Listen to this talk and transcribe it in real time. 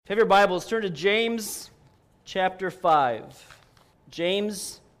Have your Bibles, turn to James chapter 5.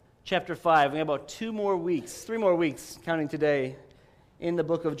 James chapter 5. We have about 3 more weeks, counting today, in the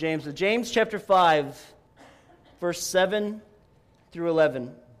book of James. So James chapter 5, verse 7 through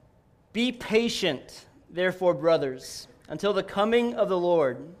 11. Be patient, therefore, brothers, until the coming of the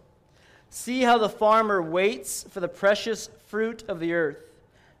Lord. See how the farmer waits for the precious fruit of the earth,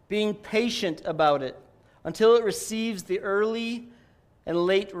 being patient about it, until it receives the early and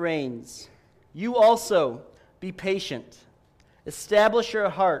late rains. You also be patient. Establish your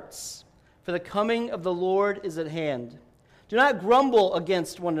hearts, for the coming of the Lord is at hand. Do not grumble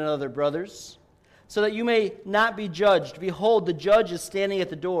against one another, brothers, so that you may not be judged. Behold, the judge is standing at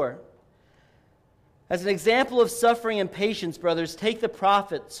the door. As an example of suffering and patience, brothers, take the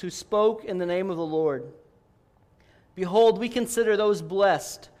prophets who spoke in the name of the Lord. Behold, we consider those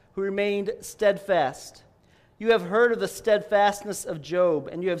blessed who remained steadfast. You have heard of the steadfastness of Job,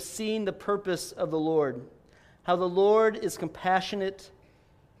 and you have seen the purpose of the Lord, how the Lord is compassionate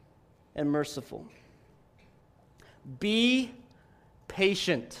and merciful. Be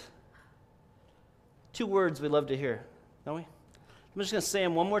patient. 2 words we love to hear, don't we? I'm just going to say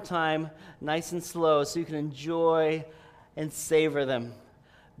them one more time, nice and slow, so you can enjoy and savor them.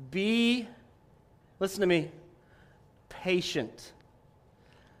 Listen to me, patient.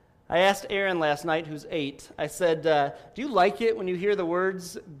 I asked Aaron last night, who's 8, I said, do you like it when you hear the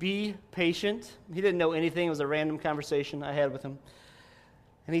words, be patient? He didn't know anything. It was a random conversation I had with him.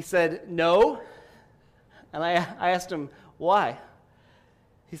 And he said, no. And I asked him, why?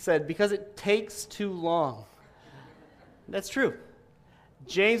 He said, because it takes too long. That's true.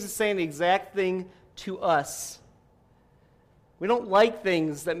 James is saying the exact thing to us. We don't like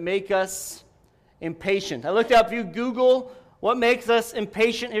things that make us impatient. I looked up, if you Google what makes us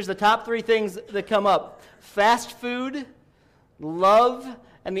impatient, here's the top 3 things that come up. Fast food, love,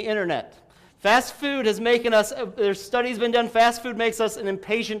 and the internet. Fast food has making us, there's studies been done, fast food makes us an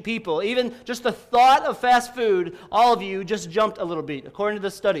impatient people. Even just the thought of fast food, all of you just jumped a little bit, according to the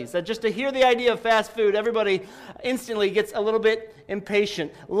studies. That just to hear the idea of fast food, everybody instantly gets a little bit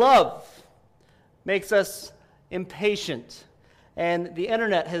impatient. Love makes us impatient. And the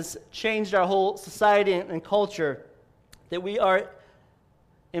internet has changed our whole society and culture, that we are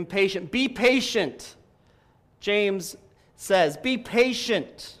impatient. Be patient, James says. Be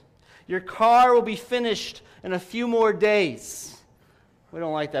patient. Your car will be finished in a few more days. We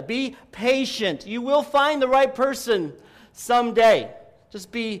don't like that. Be patient. You will find the right person someday.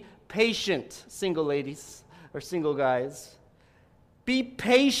 Just be patient, single ladies or single guys. Be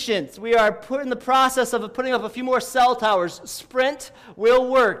patient. We are in the process of putting up a few more cell towers. Sprint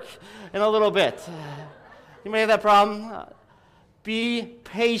will work in a little bit. You may have that problem. Be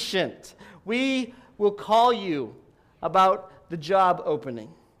patient. We will call you about the job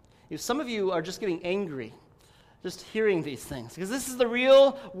opening. Some of you are just getting angry just hearing these things, because this is the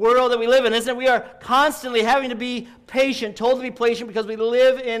real world that we live in, isn't it? We are constantly having to be patient, told to be patient, because we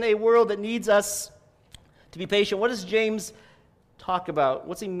live in a world that needs us to be patient. What does James talk about?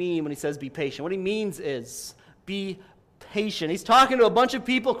 What's he mean when he says be patient? What he means is be patient. He's talking to a bunch of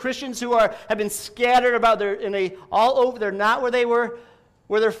people, Christians who have been scattered about all over. They're not where they were,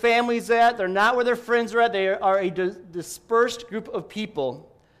 where their family's at. They're not where their friends are at. They are a dispersed group of people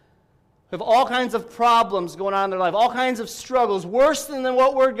who have all kinds of problems going on in their life, all kinds of struggles, worse than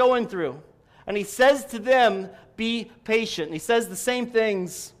what we're going through. And he says to them, be patient. And he says the same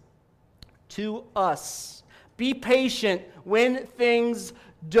things to us. Be patient when things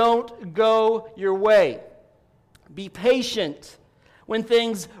don't go your way. Be patient when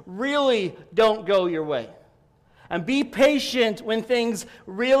things really don't go your way. And be patient when things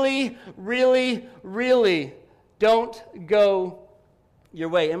really, really, really don't go your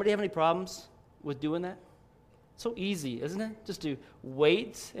way. Anybody have any problems with doing that? So easy, isn't it? Just to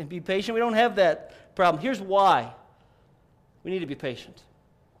wait and be patient. We don't have that problem. Here's why we need to be patient.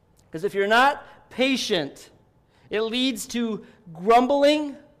 Because if you're not patient, it leads to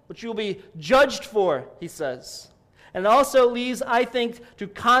grumbling, which you'll be judged for, he says. And it also leads, I think, to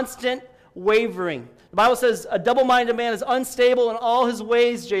constant wavering. The Bible says a double-minded man is unstable in all his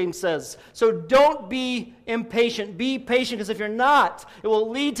ways, James says. So don't be impatient. Be patient, because if you're not, it will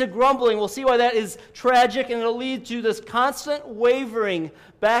lead to grumbling. We'll see why that is tragic, and it'll lead to this constant wavering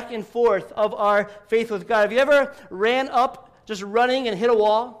back and forth of our faith with God. Have you ever ran up just running and hit a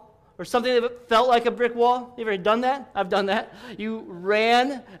wall? Or something that felt like a brick wall? You ever done that? I've done that. You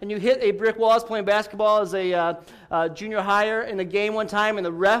ran and you hit a brick wall. I was playing basketball as a junior higher in a game one time, and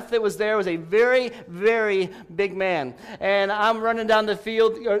the ref that was there was a very, very big man. And I'm running down the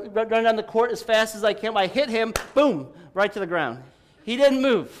field, running down the court as fast as I can. I hit him, boom, right to the ground. He didn't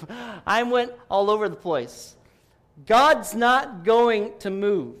move. I went all over the place. God's not going to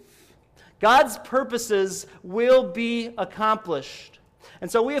move. God's purposes will be accomplished. And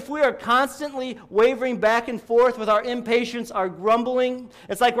so if we are constantly wavering back and forth with our impatience, our grumbling,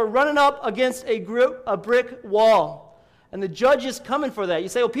 it's like we're running up against a brick wall. And the judge is coming for that. You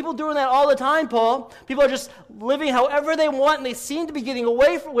say, well, people doing that all the time, Paul. People are just living however they want, and they seem to be getting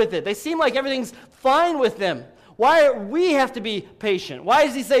away with it. They seem like everything's fine with them. Why do we have to be patient? Why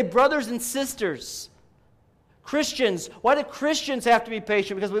does he say brothers and sisters? Christians, why do Christians have to be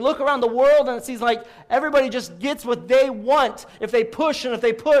patient? Because we look around the world and it seems like everybody just gets what they want if they push and if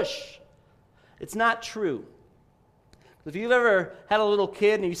they push. It's not true. If you've ever had a little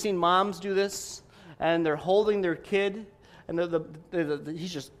kid and you've seen moms do this, and they're holding their kid, and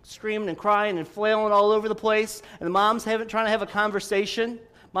he's just screaming and crying and flailing all over the place, and the mom's trying to have a conversation.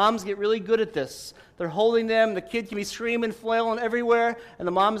 Moms get really good at this. They're holding them, the kid can be screaming, flailing everywhere, and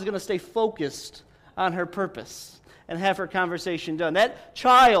the mom is going to stay focused on her purpose and have her conversation done. That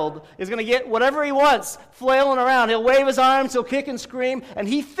child is going to get whatever he wants, flailing around. He'll wave his arms, he'll kick and scream, and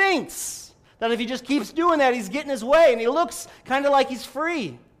he thinks that if he just keeps doing that, he's getting his way, and he looks kind of like he's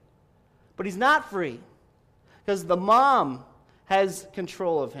free. But he's not free, because the mom has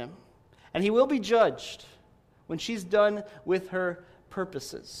control of him, and he will be judged when she's done with her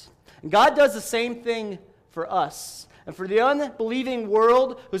purposes. And God does the same thing for us. And for the unbelieving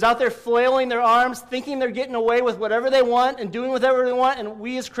world who's out there flailing their arms, thinking they're getting away with whatever they want and doing whatever they want, and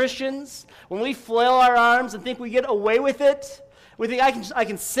we as Christians, when we flail our arms and think we get away with it, we think I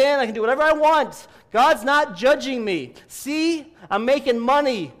can sin, I can do whatever I want. God's not judging me. See, I'm making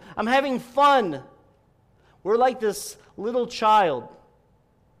money. I'm having fun. We're like this little child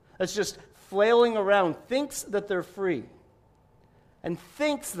that's just flailing around, thinks that they're free, and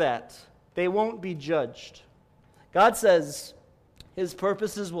thinks that they won't be judged. God says his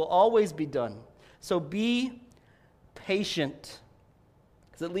purposes will always be done. So be patient,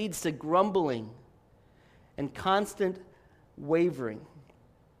 because it leads to grumbling and constant wavering.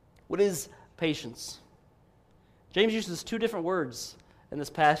 What is patience? James uses two different words in this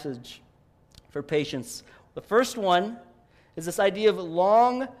passage for patience. The first one is this idea of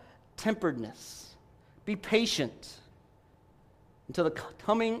long-temperedness. Be patient until the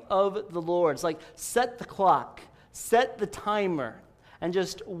coming of the Lord. It's like set the clock, set the timer, and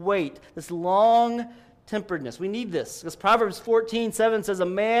just wait. This long-temperedness. We need this, because Proverbs 14:7 says, a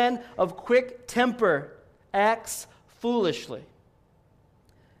man of quick temper acts foolishly,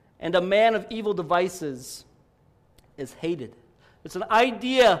 and a man of evil devices is hated. It's an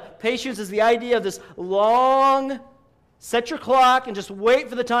idea, patience is the idea of this long, set your clock and just wait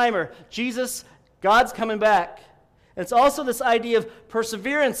for the timer. Jesus, God's coming back. And it's also this idea of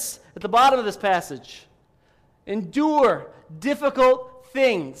perseverance at the bottom of this passage. Endure difficult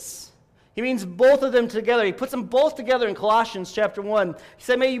things. He means both of them together. He puts them both together in Colossians chapter 1. He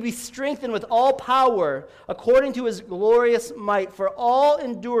said, may you be strengthened with all power according to his glorious might for all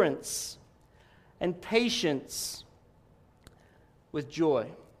endurance and patience with joy.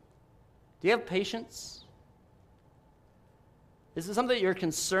 Do you have patience? Is it something that you're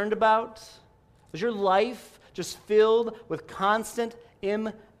concerned about? Is your life just filled with constant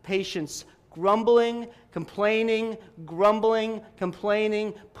impatience, grumbling, complaining,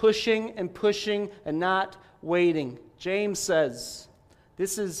 pushing and pushing and not waiting? James says,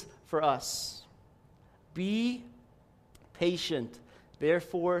 this is for us. Be patient,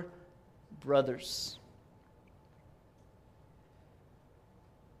 therefore, brothers.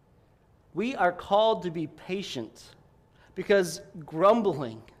 We are called to be patient because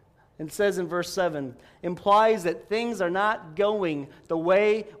grumbling, it says in verse 7, implies that things are not going the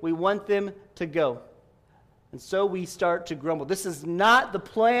way we want them to go. And so we start to grumble. This is not the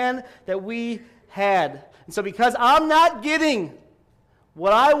plan that we had. And so because I'm not getting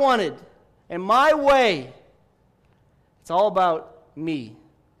what I wanted in my way, it's all about me.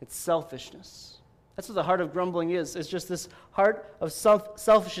 It's selfishness. That's what the heart of grumbling is. It's just this heart of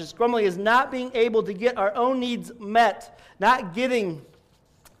selfishness. Grumbling is not being able to get our own needs met, not getting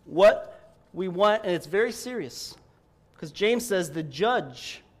what we want, and it's very serious. Because James says the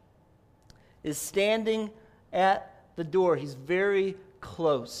judge is standing at the door. He's very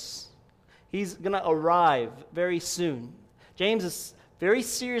close. He's going to arrive very soon. James is very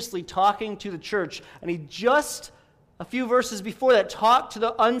seriously talking to the church, and he just a few verses before that talked to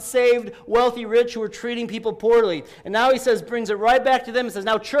the unsaved, wealthy, rich who were treating people poorly. And now he says, brings it right back to them and says,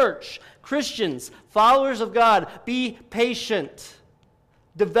 now church, Christians, followers of God, be patient.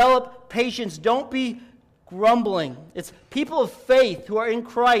 Develop patience. Don't be grumbling. It's people of faith who are in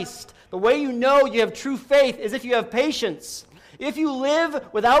Christ. The way you know you have true faith is if you have patience. If you live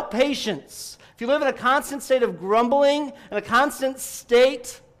without patience, if you live in a constant state of grumbling and a constant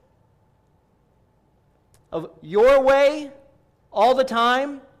state of your way all the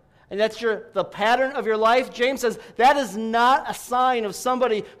time, and that's the pattern of your life, James says that is not a sign of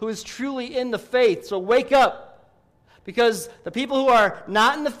somebody who is truly in the faith. So wake up. Because the people who are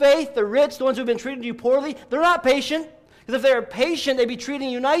not in the faith, the rich, the ones who have been treating you poorly, they're not patient. Because if they're patient, they'd be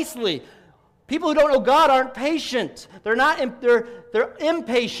treating you nicely. People who don't know God aren't patient. They're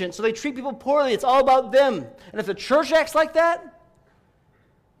impatient, so they treat people poorly. It's all about them. And if the church acts like that,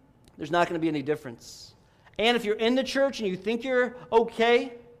 there's not going to be any difference. And if you're in the church and you think you're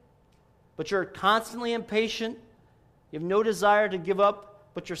okay, but you're constantly impatient, you have no desire to give up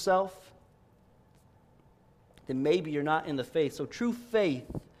but yourself, then maybe you're not in the faith. So true faith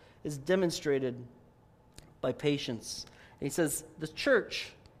is demonstrated by patience. And he says the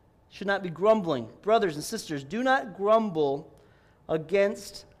church should not be grumbling. Brothers and sisters, do not grumble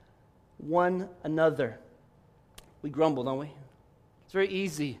against one another. We grumble, don't we? It's very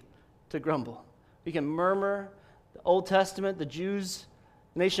easy to grumble. We can murmur. The Old Testament, the Jews,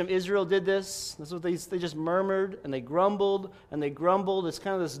 the nation of Israel did this. That's what they just murmured and they grumbled and they grumbled. It's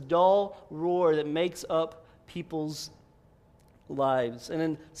kind of this dull roar that makes up people's lives. And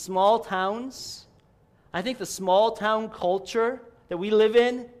in small towns, I think the small town culture that we live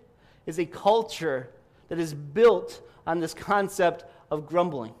in is a culture that is built on this concept of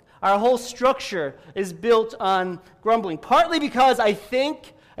grumbling. Our whole structure is built on grumbling, partly because I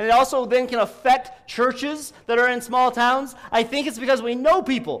think, and it also then can affect churches that are in small towns. I think it's because we know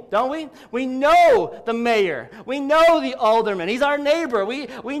people, don't we? We know the mayor. We know the alderman. He's our neighbor. We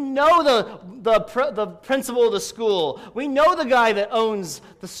know the principal of the school. We know the guy that owns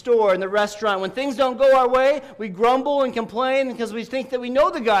the store and the restaurant. When things don't go our way, we grumble and complain because we think that we know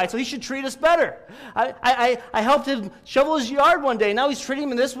the guy, so he should treat us better. I helped him shovel his yard one day. Now he's treating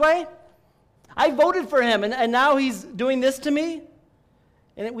me this way. I voted for him, and now he's doing this to me.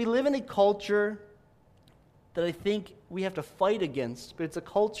 And we live in a culture that I think we have to fight against, but it's a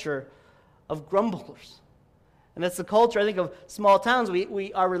culture of grumblers. And that's the culture, I think, of small towns.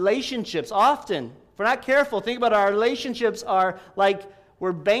 Our relationships often, if we're not careful, think about our relationships are like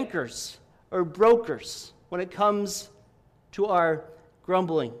we're bankers or brokers when it comes to our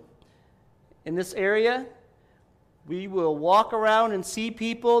grumbling. In this area, we will walk around and see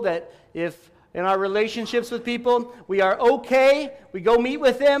people that if in our relationships with people, we are okay. We go meet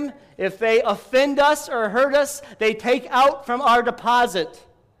with them. If they offend us or hurt us, they take out from our deposit.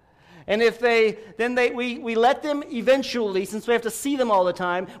 And if we let them eventually, since we have to see them all the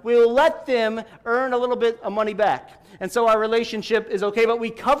time, we will let them earn a little bit of money back. And so our relationship is okay, but we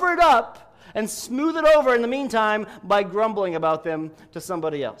cover it up and smooth it over in the meantime by grumbling about them to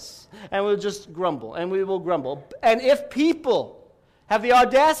somebody else. And we'll just grumble, and we will grumble. And if people have the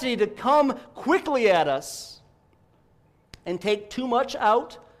audacity to come quickly at us and take too much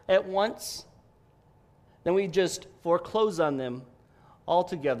out at once, then we just foreclose on them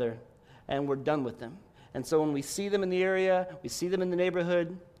altogether and we're done with them. And so when we see them in the area, we see them in the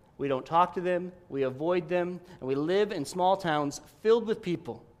neighborhood, we don't talk to them, we avoid them, and we live in small towns filled with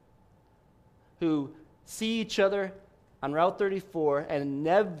people who see each other on Route 34 and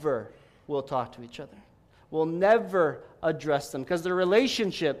never will talk to each other. Will never address them because their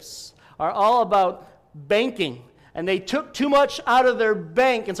relationships are all about banking. And they took too much out of their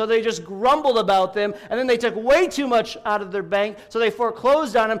bank, and so they just grumbled about them. And then they took way too much out of their bank, so they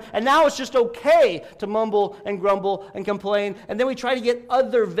foreclosed on them. And now it's just okay to mumble and grumble and complain. And then we try to get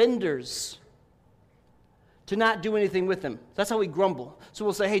other vendors to not do anything with them. That's how we grumble. So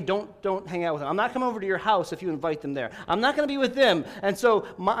we'll say, hey, don't hang out with them. I'm not coming over to your house if you invite them there. I'm not going to be with them. And so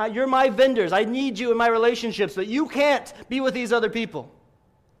you're my vendors. I need you in my relationships, but you can't be with these other people.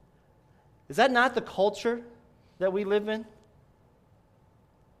 Is that not the culture that we live in?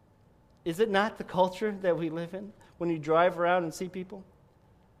 Is it not the culture that we live in when you drive around and see people?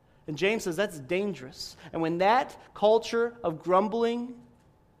 And James says that's dangerous. And when that culture of grumbling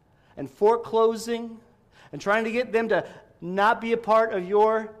and foreclosing and trying to get them to not be a part of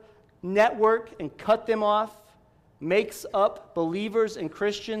your network and cut them off makes up believers and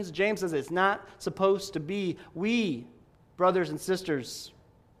Christians, James says it's not supposed to be. We, brothers and sisters,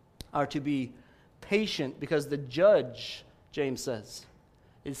 are to be patient because the judge, James says,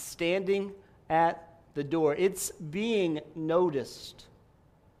 is standing at the door. It's being noticed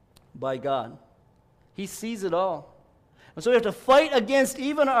by God. He sees it all. And so we have to fight against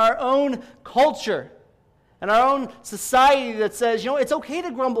even our own culture and our own society that says, it's okay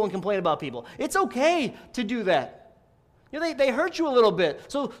to grumble and complain about people. It's okay to do that. They hurt you a little bit.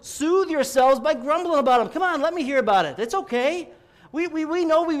 So soothe yourselves by grumbling about them. Come on, let me hear about it. It's okay. We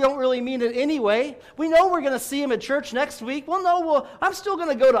know we don't really mean it anyway. We know we're going to see them at church next week. I'm still going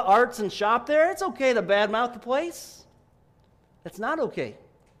to go to Arts and shop there. It's okay to badmouth the place. That's not okay,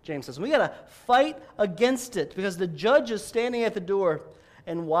 James says. We got to fight against it because the judge is standing at the door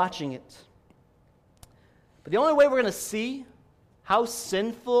and watching it. But the only way we're going to see how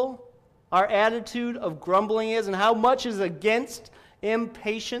sinful our attitude of grumbling is and how much is against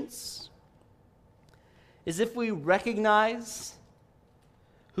impatience is if we recognize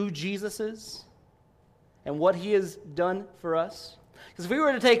who Jesus is and what he has done for us. Because if we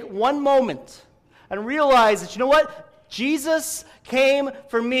were to take one moment and realize that, you know what? Jesus came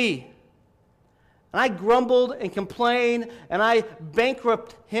for me. And I grumbled and complained and I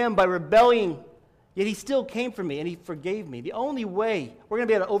bankrupt him by rebelling. Yet he still came for me and he forgave me. The only way we're going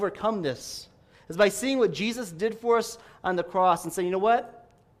to be able to overcome this is by seeing what Jesus did for us on the cross and saying, you know what?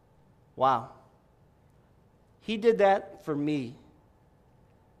 Wow. He did that for me.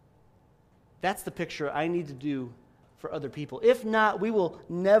 That's the picture I need to do for other people. If not, we will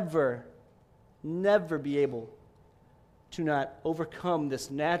never be able to not overcome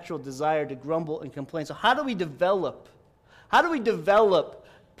this natural desire to grumble and complain. So how do we develop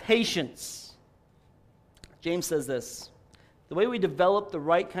patience? James says this, the way we develop the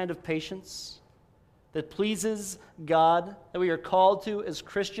right kind of patience that pleases God, that we are called to as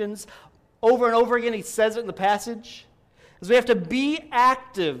Christians, over and over again, he says it in the passage, is we have to be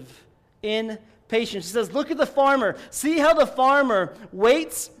active in patience. He says, look at the farmer. See how the farmer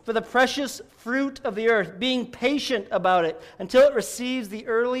waits for the precious fruit of the earth, being patient about it until it receives the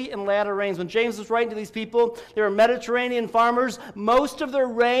early and latter rains. When James was writing to these people, they were Mediterranean farmers. Most of their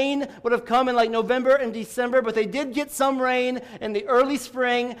rain would have come in like November and December, but they did get some rain in the early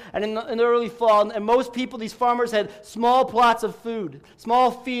spring and in the early fall. And most people, these farmers, had small plots of food, small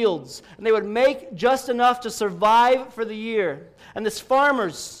fields, and they would make just enough to survive for the year. And these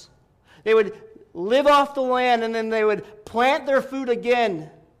farmers, they would live off the land, and then they would plant their food again,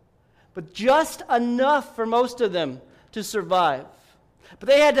 but just enough for most of them to survive. But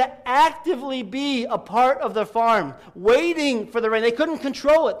they had to actively be a part of the farm, waiting for the rain. They couldn't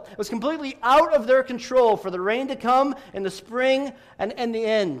control it. It was completely out of their control for the rain to come in the spring and in the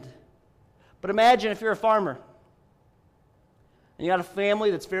end. But imagine if you're a farmer, and you got a family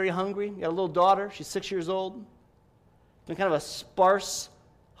that's very hungry. You got a little daughter, she's 6 years old. Been kind of a sparse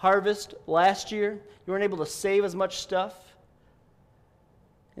harvest last year. You weren't able to save as much stuff.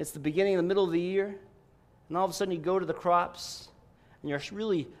 It's the beginning, the middle of the year, and all of a sudden you go to the crops, and you're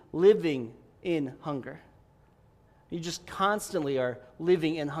really living in hunger. You just constantly are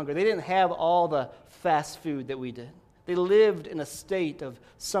living in hunger. They didn't have all the fast food that we did. They lived in a state of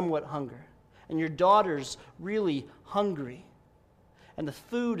somewhat hunger. And your daughter's really hungry. And the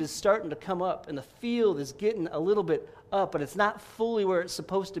food is starting to come up, and the field is getting a little bit up, but it's not fully where it's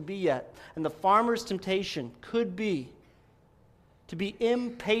supposed to be yet. And the farmer's temptation could be to be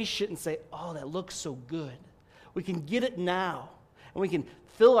impatient and say, oh, that looks so good. We can get it now, and we can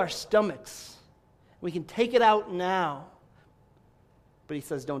fill our stomachs. We can take it out now. But he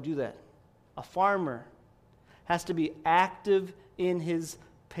says, don't do that. A farmer has to be active in his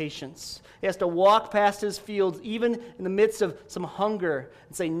patience. He has to walk past his fields, even in the midst of some hunger,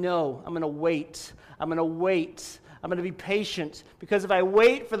 and say, no, I'm going to wait. I'm going to wait. I'm going to be patient. Because if I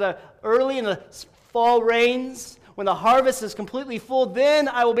wait for the early and the fall rains, when the harvest is completely full, then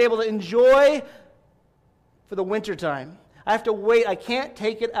I will be able to enjoy for the winter time. I have to wait. I can't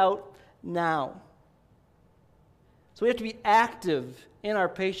take it out now. So we have to be active in our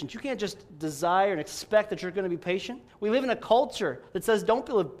patience. You can't just desire and expect that you're going to be patient. We live in a culture that says don't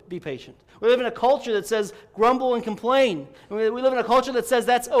be patient. We live in a culture that says grumble and complain. And we live in a culture that says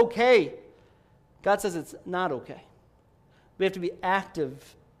that's okay. God says it's not okay. We have to be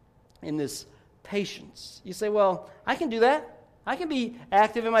active in this patience. You say, well, I can do that. I can be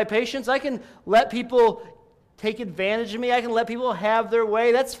active in my patience. I can let people take advantage of me. I can let people have their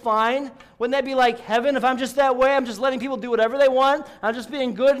way. That's fine. Wouldn't that be like heaven if I'm just that way? I'm just letting people do whatever they want. I'm just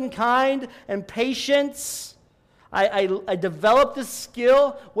being good and kind and patient. I developed this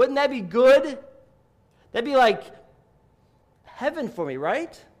skill. Wouldn't that be good? That'd be like heaven for me,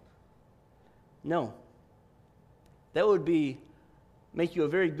 right? No. That would make you a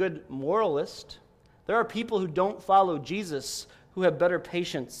very good moralist. There are people who don't follow Jesus who have better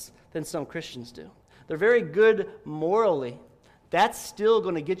patience than some Christians do. They're very good morally. That's still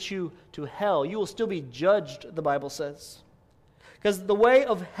going to get you to hell. You will still be judged, the Bible says. Because the way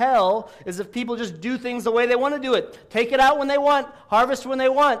of hell is if people just do things the way they want to do it. Take it out when they want, harvest when they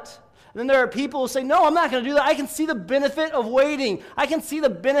want. And then there are people who say, no, I'm not going to do that. I can see the benefit of waiting. I can see the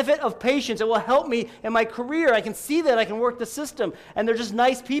benefit of patience. It will help me in my career. I can see that. I can work the system. And they're just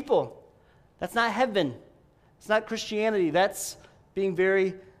nice people. That's not heaven. It's not Christianity. That's being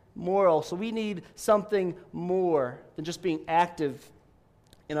very moral. So we need something more than just being active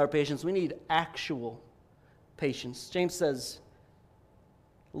in our patience. We need actual patience. James says,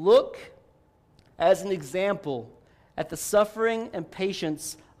 look as an example at the suffering and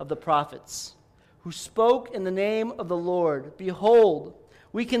patience of the prophets, who spoke in the name of the Lord. Behold,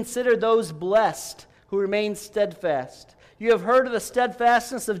 we consider those blessed who remain steadfast. You have heard of the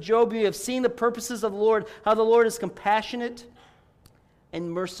steadfastness of Job. You have seen the purposes of the Lord, how the Lord is compassionate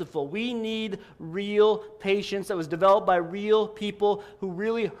and merciful. We need real patience that was developed by real people who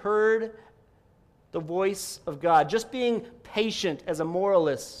really heard the voice of God. Just being patient as a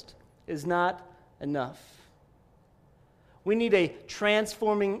moralist is not enough. We need a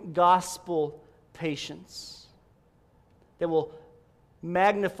transforming gospel patience that will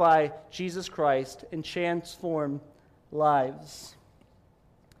magnify Jesus Christ and transform lives.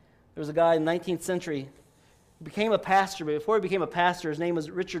 There was a guy in the 19th century who became a pastor, but before he became a pastor, his name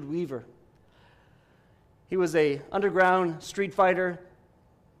was Richard Weaver. He was an underground street fighter,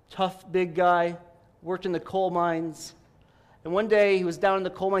 tough, big guy, worked in the coal mines. And one day, he was down in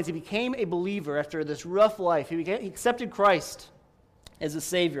the coal mines. He became a believer after this rough life. He accepted Christ as a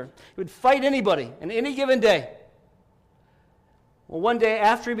Savior. He would fight anybody on any given day. Well, one day,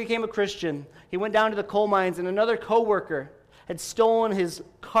 after he became a Christian, he went down to the coal mines, and another co-worker had stolen his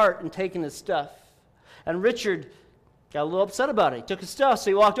cart and taken his stuff. And Richard got a little upset about it. He took his stuff,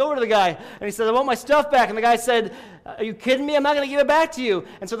 so he walked over to the guy, and he said, I want my stuff back. And the guy said, are you kidding me? I'm not going to give it back to you.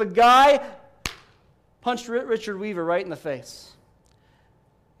 And so the guy punched Richard Weaver right in the face.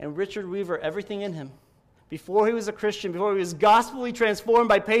 And Richard Weaver, everything in him, before he was a Christian, before he was gospelly transformed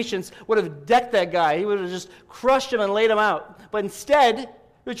by patience, would have decked that guy. He would have just crushed him and laid him out. But instead,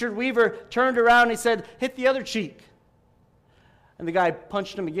 Richard Weaver turned around and he said, hit the other cheek. And the guy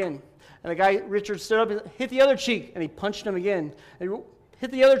punched him again. And the guy, Richard, stood up and hit the other cheek, and he punched him again. And he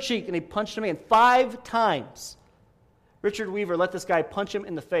hit the other cheek, and he punched him again. 5 times. Richard Weaver let this guy punch him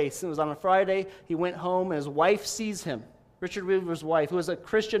in the face. It was on a Friday. He went home, and his wife sees him. Richard Weaver's wife, who was a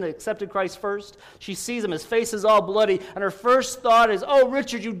Christian, accepted Christ first. She sees him. His face is all bloody. And her first thought is, oh,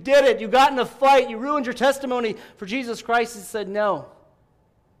 Richard, you did it. You got in a fight. You ruined your testimony for Jesus Christ. He said, no.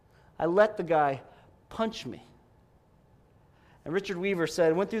 I let the guy punch me. And Richard Weaver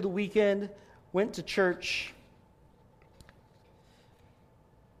said, went through the weekend, went to church.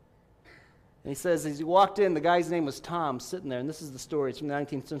 And he says, as he walked in, the guy's name was Tom, sitting there. And this is the story. It's from the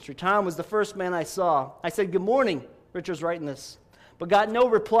 19th century. Tom was the first man I saw. I said, good morning. Richard's writing this. But got no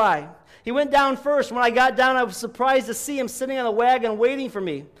reply. He went down first. When I got down, I was surprised to see him sitting on the wagon waiting for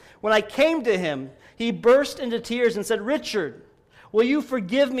me. When I came to him, he burst into tears and said, Richard, will you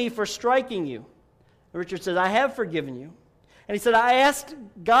forgive me for striking you? And Richard said, I have forgiven you. And he said, I asked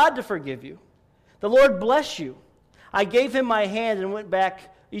God to forgive you. The Lord bless you. I gave him my hand and went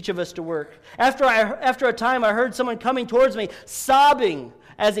back, each of us, to work. After a time, I heard someone coming towards me, sobbing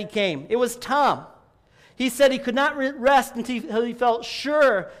as he came. It was Tom. He said he could not rest until he felt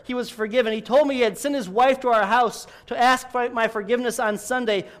sure he was forgiven. He told me he had sent his wife to our house to ask for my forgiveness on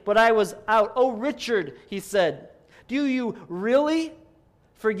Sunday, but I was out. Oh, Richard, he said, do you really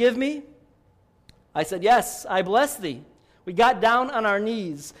forgive me? I said, yes, I bless thee. We got down on our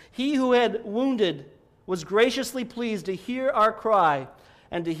knees. He who had wounded was graciously pleased to hear our cry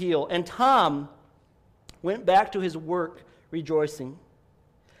and to heal. And Tom went back to his work rejoicing.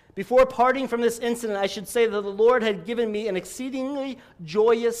 Before parting from this incident, I should say that the Lord had given me an exceedingly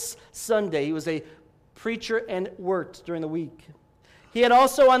joyous Sunday. He was a preacher and worked during the week. He had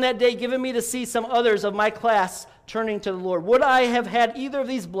also on that day given me to see some others of my class turning to the Lord. Would I have had either of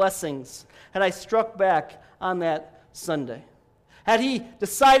these blessings had I struck back on that Sunday? Had he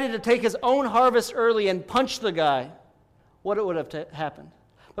decided to take his own harvest early and punch the guy, what would have happened?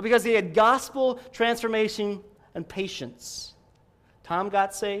 But because he had gospel transformation and patience, Tom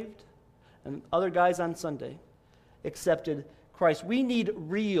got saved, and other guys on Sunday accepted Christ. We need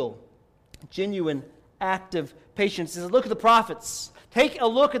real, genuine, active patience. Look at the prophets. Take a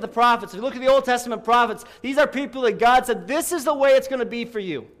look at the prophets. If you look at the Old Testament prophets, these are people that God said, this is the way it's going to be for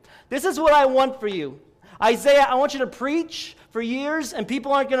you. This is what I want for you. Isaiah, I want you to preach for years, and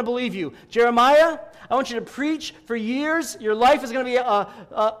people aren't going to believe you. Jeremiah, I want you to preach for years. Your life is going to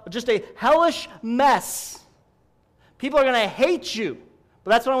be just a hellish mess. People are going to hate you, but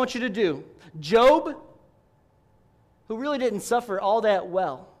that's what I want you to do. Job, who really didn't suffer all that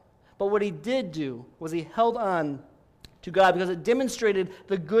well, but what he did do was he held on to God because it demonstrated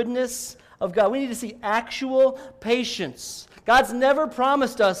the goodness of God. We need to see actual patience. God's never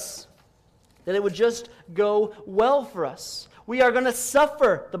promised us that it would just go well for us. We are going to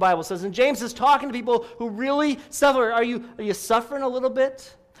suffer, the Bible says. And James is talking to people who really suffer. Are you suffering a little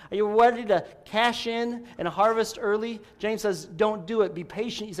bit? Are you ready to cash in and harvest early? James says, don't do it. Be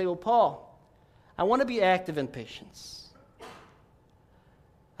patient. You say, well, Paul, I want to be active in patience.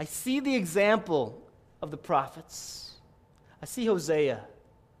 I see the example of the prophets. I see Hosea.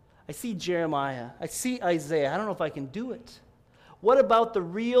 I see Jeremiah. I see Isaiah. I don't know if I can do it. What about the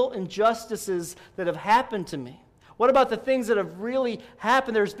real injustices that have happened to me? What about the things that have really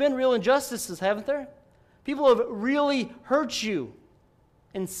happened? There's been real injustices, haven't there? People have really hurt you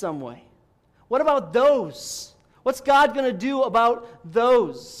in some way. What about those? What's God going to do about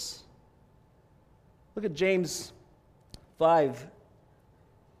those? Look at James 5,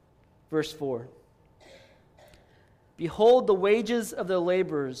 verse 4. Behold, the wages of the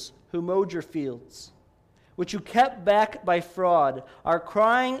laborers who mowed your fields, which you kept back by fraud, are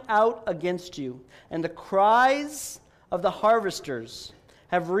crying out against you, and the cries of the harvesters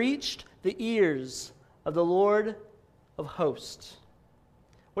have reached the ears of the Lord of hosts.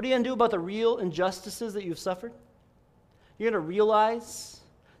 What are you going to do about the real injustices that you've suffered? You're going to realize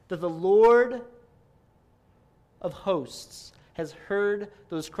that the Lord of hosts has heard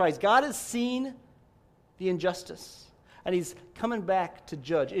those cries. God has seen the injustice, and he's coming back to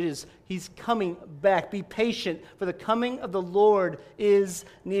judge. He's coming back. Be patient, for the coming of the Lord is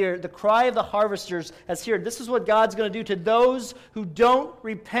near. The cry of the harvesters has heard. This is what God's going to do to those who don't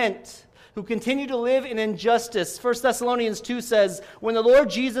repent, who continue to live in injustice. 1 Thessalonians 2 says, when the Lord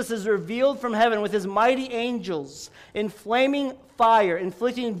Jesus is revealed from heaven with his mighty angels in flaming fire,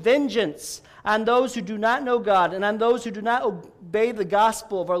 inflicting vengeance on those who do not know God and on those who do not obey the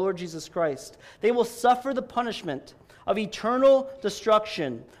gospel of our Lord Jesus Christ, they will suffer the punishment of eternal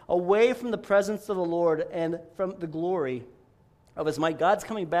destruction away from the presence of the Lord and from the glory of his might. God's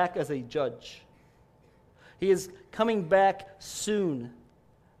coming back as a judge. He is coming back soon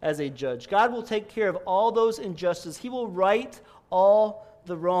as a judge. God will take care of all those injustices. He will right all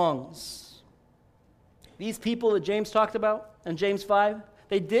the wrongs. These people that James talked about in James 5,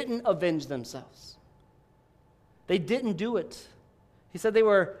 they didn't avenge themselves. They didn't do it. He said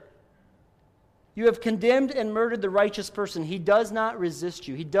you have condemned and murdered the righteous person. He does not resist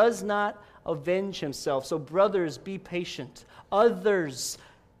you. He does not avenge himself. So brothers, be patient. Others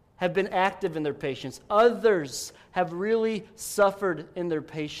have been active in their patience. Others have really suffered in their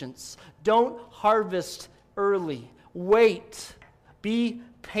patience. Don't harvest early. Wait. Be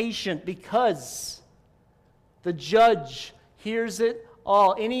patient, because the judge hears it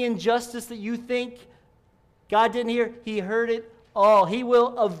all. Any injustice that you think God didn't hear, he heard it all. He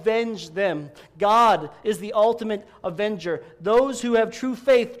will avenge them. God is the ultimate avenger. Those who have true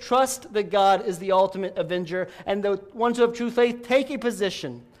faith trust that God is the ultimate avenger, and the ones who have true faith take a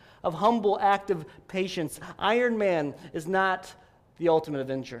position of humble, active patience. Iron Man is not the ultimate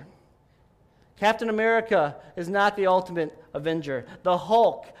avenger. Captain America is not the ultimate avenger. The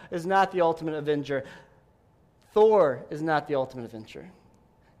Hulk is not the ultimate avenger. Thor is not the ultimate avenger.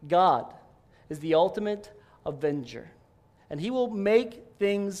 God is the ultimate avenger. And he will make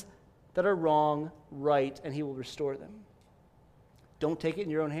things that are wrong right, and he will restore them. Don't take it in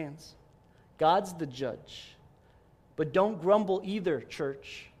your own hands. God's the judge. But don't grumble either,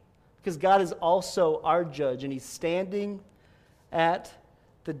 church, because God is also our judge, and he's standing at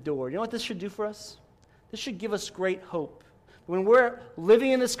the door. You know what this should do for us? This should give us great hope. When we're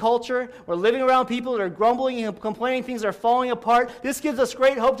living in this culture, we're living around people that are grumbling and complaining, things are falling apart, this gives us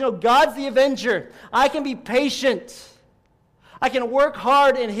great hope to know God's the avenger. I can be patient. I can work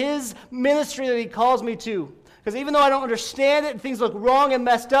hard in his ministry that he calls me to. Because even though I don't understand it and things look wrong and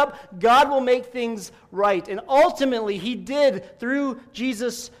messed up, God will make things right. And ultimately, he did through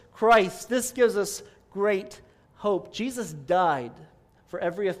Jesus Christ. This gives us great hope. Jesus died for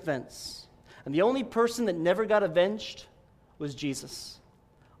every offense. And the only person that never got avenged was Jesus.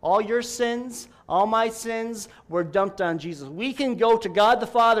 All your sins, all my sins were dumped on Jesus. We can go to God the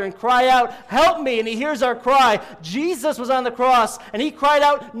Father and cry out, help me, and he hears our cry. Jesus was on the cross, and he cried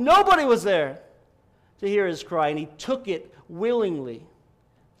out. Nobody was there to hear his cry, and he took it willingly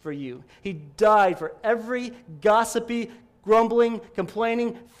for you. He died for every gossipy, grumbling,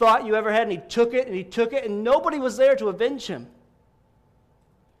 complaining thought you ever had, and he took it, and nobody was there to avenge him.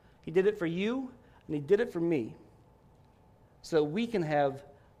 He did it for you, and he did it for me, so that we can have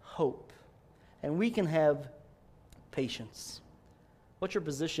hope, and we can have patience. What's your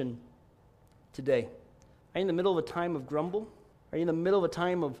position today? Are you in the middle of a time of grumble? Are you in the middle of a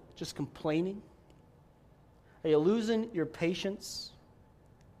time of just complaining? Are you losing your patience?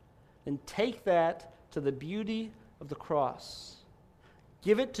 Then take that to the beauty of the cross.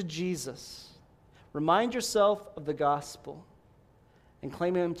 Give it to Jesus. Remind yourself of the gospel and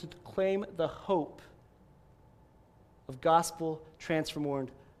claim him to claim the hope of gospel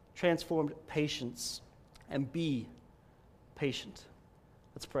transformed patience, and be patient.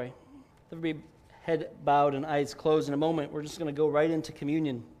 Let's pray. Everybody head bowed and eyes closed. In a moment, we're just going to go right into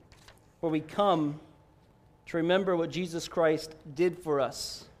communion, where we come to remember what Jesus Christ did for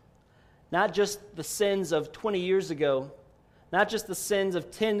us. Not just the sins of 20 years ago, not just the sins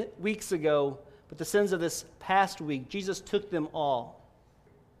of 10 weeks ago, but the sins of this past week. Jesus took them all.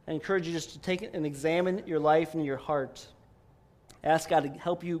 I encourage you just to take it and examine your life and your heart. Ask God to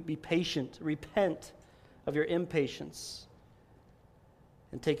help you be patient. Repent of your impatience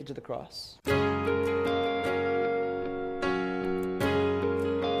and take it to the cross.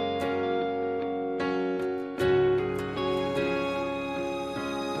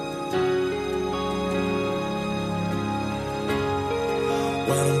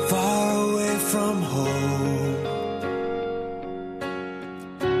 When I'm far away from home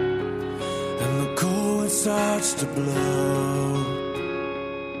and the cold starts to blow,